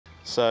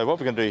So what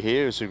we're going to do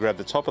here is we grab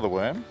the top of the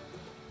worm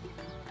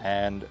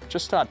and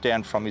just start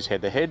down from his head.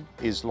 The head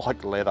is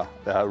like leather,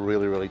 they're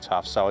really, really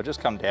tough. So I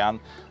just come down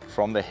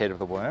from the head of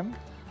the worm,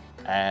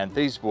 and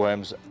these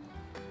worms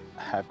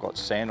have got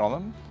sand on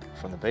them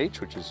from the beach,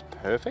 which is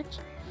perfect.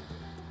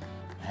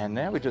 And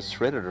now we just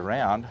thread it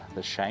around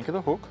the shank of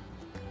the hook.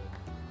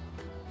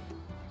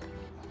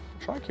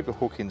 Try and keep the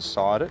hook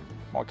inside it,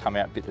 might come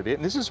out bit to bit.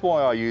 And this is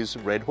why I use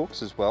red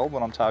hooks as well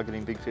when I'm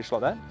targeting big fish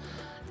like that,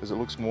 because it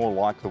looks more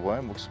like the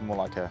worm, looks more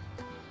like a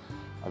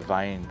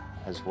vein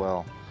as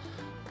well.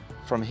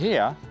 From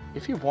here,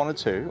 if you wanted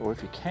to, or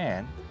if you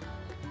can,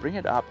 bring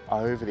it up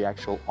over the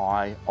actual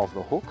eye of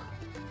the hook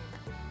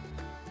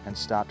and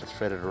start to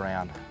thread it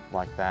around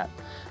like that.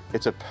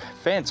 It's a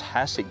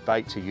fantastic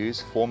bait to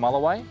use for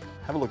mulloway.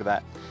 Have a look at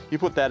that. You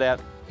put that out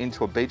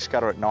into a beach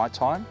gutter at night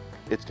time,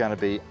 it's going to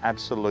be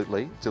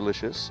absolutely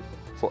delicious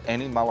for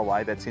any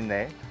mulloway that's in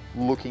there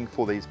looking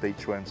for these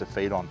beach worms to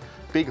feed on.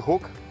 Big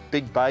hook,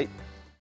 big bait,